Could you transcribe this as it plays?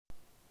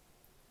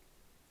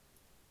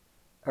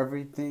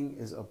Everything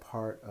is a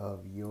part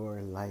of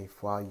your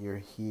life while you're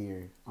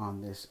here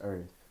on this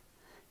earth.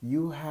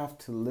 You have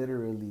to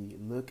literally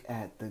look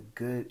at the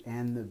good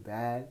and the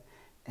bad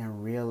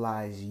and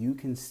realize you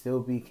can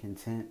still be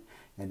content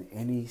in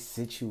any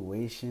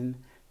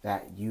situation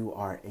that you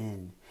are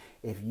in.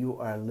 If you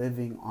are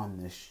living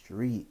on the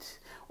street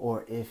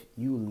or if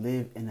you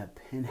live in a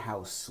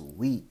penthouse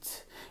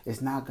suite,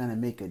 it's not going to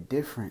make a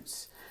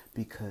difference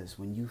because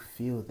when you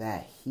feel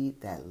that heat,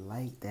 that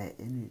light, that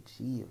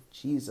energy of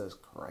Jesus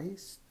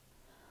Christ,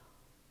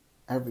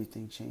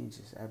 everything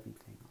changes.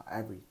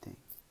 Everything.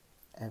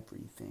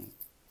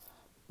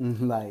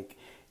 Like,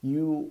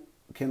 you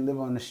can live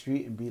on the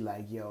street and be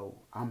like, yo,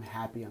 I'm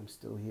happy, I'm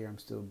still here, I'm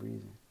still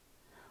breathing.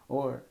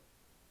 Or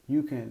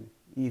you can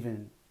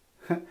even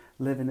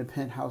live in a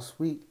penthouse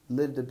suite,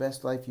 live the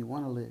best life you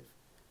want to live,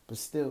 but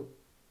still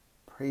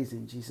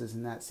praising Jesus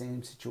in that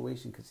same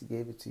situation because he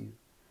gave it to you.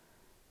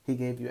 He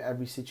gave you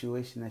every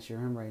situation that you're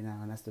in right now,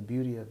 and that's the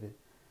beauty of it.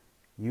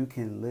 You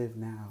can live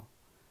now.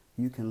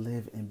 You can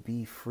live and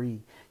be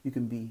free. You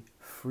can be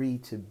free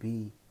to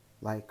be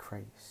like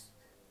Christ.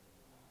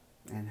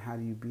 And how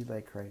do you be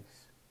like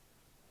Christ?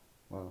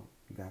 Well,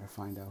 you got to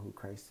find out who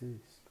Christ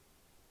is.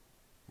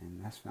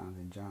 And that's found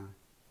in John